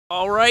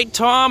All right,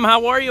 Tom,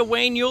 how are you?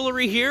 Wayne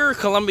Ulery here,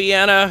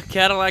 Columbiana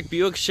Cadillac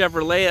Buick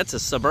Chevrolet. That's a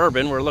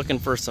Suburban. We're looking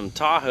for some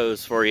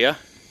Tahoes for you.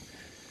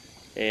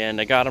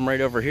 And I got them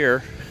right over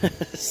here.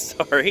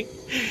 Sorry.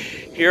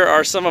 Here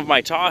are some of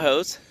my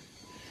Tahoes.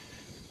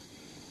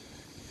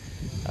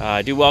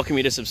 I do welcome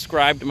you to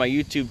subscribe to my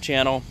YouTube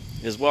channel,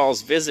 as well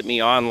as visit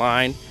me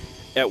online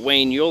at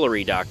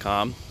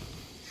wayneulery.com.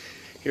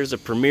 Here's a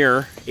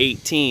Premier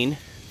 18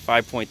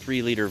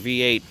 5.3 liter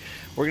V8.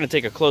 We're going to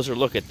take a closer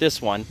look at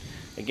this one.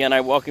 Again,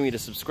 I welcome you to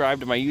subscribe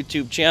to my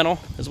YouTube channel,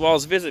 as well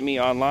as visit me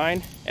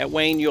online at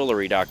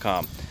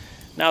wayneulery.com.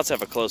 Now let's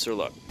have a closer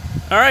look.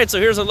 All right, so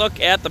here's a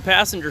look at the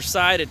passenger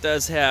side. It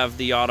does have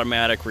the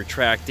automatic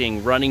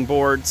retracting running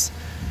boards.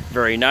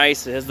 Very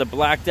nice. It has the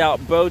blacked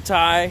out bow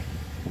tie,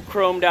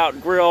 chromed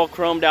out grille,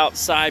 chromed out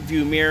side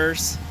view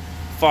mirrors,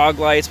 fog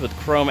lights with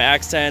chrome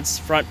accents,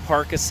 front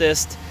park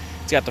assist.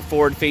 It's got the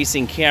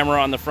forward-facing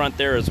camera on the front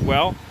there as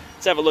well.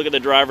 Let's have a look at the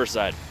driver's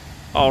side.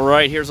 All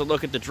right, here's a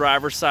look at the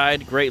driver's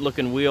side. Great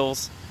looking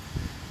wheels.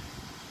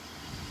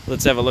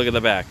 Let's have a look at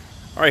the back.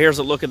 All right, here's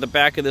a look at the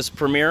back of this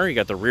Premier. You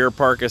got the rear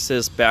park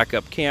assist,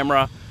 backup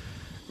camera.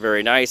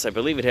 Very nice. I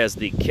believe it has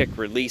the kick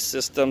release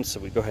system, so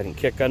we go ahead and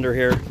kick under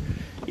here.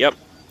 Yep,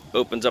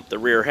 opens up the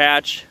rear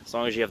hatch as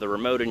long as you have the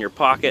remote in your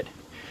pocket.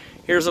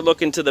 Here's a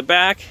look into the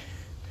back.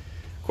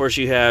 Of course,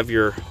 you have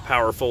your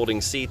power folding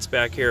seats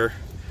back here.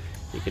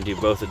 You can do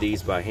both of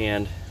these by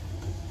hand,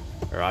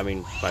 or I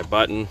mean by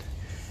button,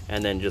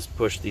 and then just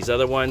push these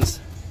other ones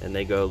and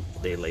they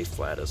lay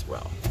flat as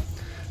well.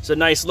 So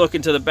nice look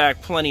into the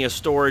back, plenty of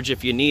storage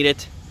if you need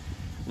it.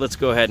 Let's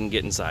go ahead and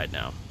get inside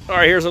now. All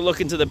right, here's a look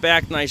into the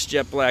back. Nice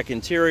jet black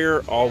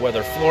interior,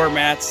 all-weather floor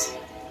mats.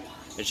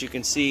 As you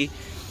can see,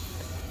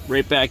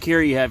 right back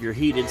here you have your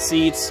heated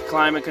seats,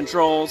 climate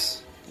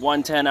controls,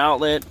 110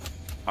 outlet,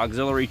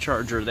 auxiliary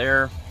charger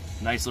there.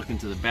 Nice look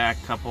into the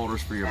back, cup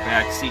holders for your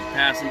back seat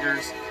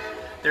passengers.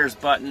 There's a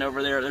button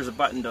over there. There's a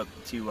button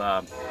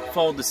to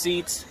fold the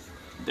seats.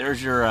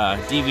 There's your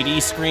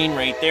DVD screen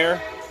right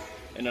there.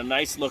 And a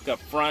nice look up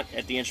front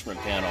at the instrument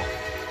panel.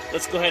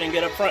 Let's go ahead and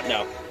get up front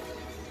now.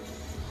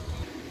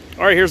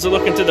 All right, here's a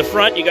look into the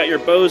front. You got your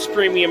Bose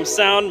premium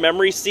sound,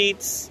 memory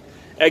seats,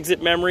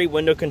 exit memory,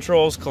 window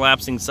controls,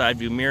 collapsing side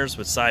view mirrors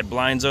with side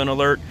blind zone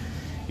alert.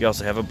 You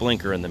also have a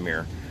blinker in the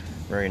mirror.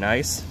 Very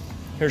nice.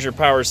 Here's your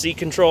power seat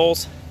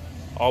controls,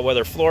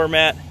 all-weather floor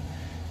mat,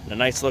 and a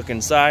nice look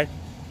inside.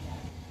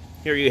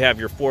 Here you have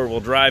your four-wheel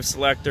drive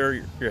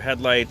selector, your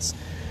headlights,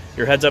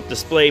 your heads-up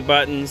display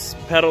buttons,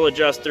 pedal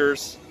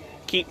adjusters,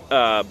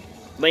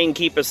 lane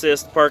keep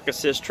assist, park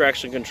assist,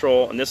 traction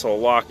control, and this will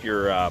lock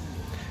your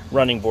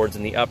running boards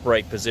in the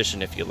upright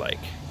position if you like.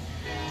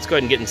 Let's go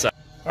ahead and get inside.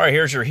 All right,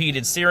 here's your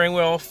heated steering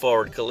wheel,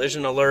 forward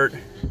collision alert,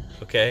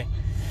 okay?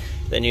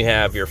 Then you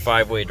have your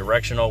 5-way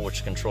directional,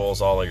 which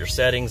controls all of your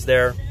settings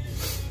there.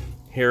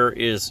 Here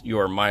is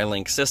your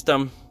MyLink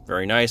system.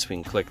 Very nice. We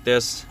can click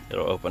this.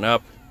 It'll open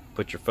up.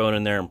 Put your phone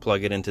in there and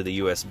plug it into the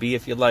USB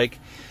if you'd like.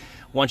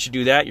 Once you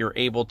do that, you're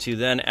able to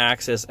then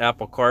access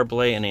Apple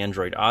CarPlay and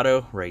Android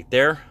Auto right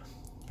there.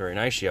 Very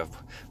nice. You have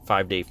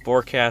 5-day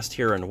forecast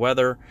here and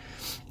weather,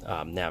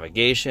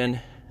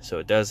 navigation. So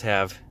it does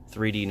have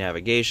 3D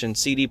navigation,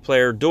 CD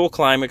player, dual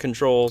climate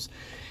controls,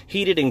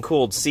 heated and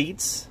cooled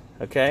seats.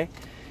 Okay.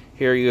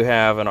 Here you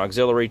have an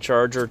auxiliary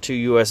charger,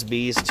 2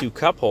 USBs, 2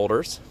 cup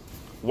holders,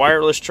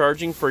 wireless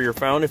charging for your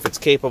phone if it's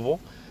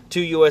capable,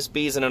 2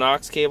 USBs and an aux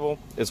cable,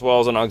 as well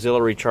as an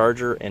auxiliary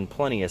charger, and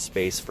plenty of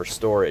space for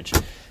storage.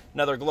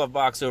 Another glove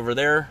box over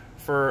there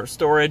for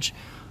storage.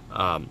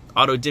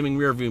 Auto dimming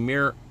rear view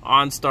mirror,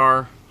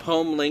 OnStar,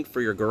 home link for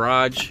your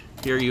garage.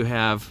 Here you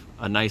have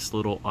a nice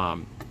little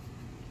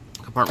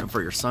compartment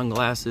for your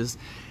sunglasses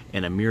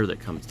and a mirror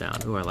that comes down.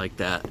 Oh, I like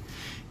that.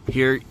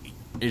 Here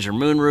is your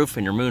moonroof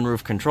and your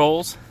moonroof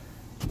controls.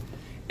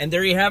 And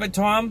there you have it,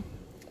 Tom.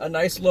 A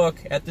nice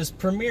look at this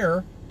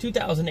Premier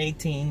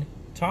 2018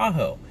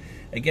 Tahoe.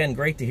 Again,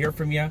 great to hear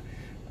from you.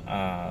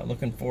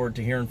 Looking forward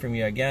to hearing from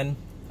you again.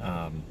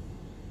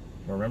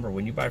 Remember,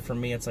 when you buy from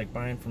me, it's like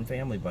buying from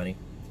family, buddy.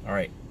 All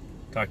right,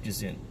 talk to you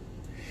soon.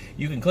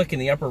 You can click in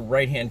the upper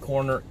right-hand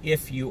corner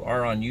if you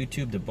are on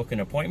YouTube to book an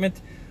appointment.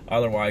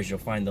 Otherwise, you'll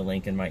find the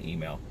link in my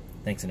email.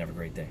 Thanks and have a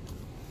great day.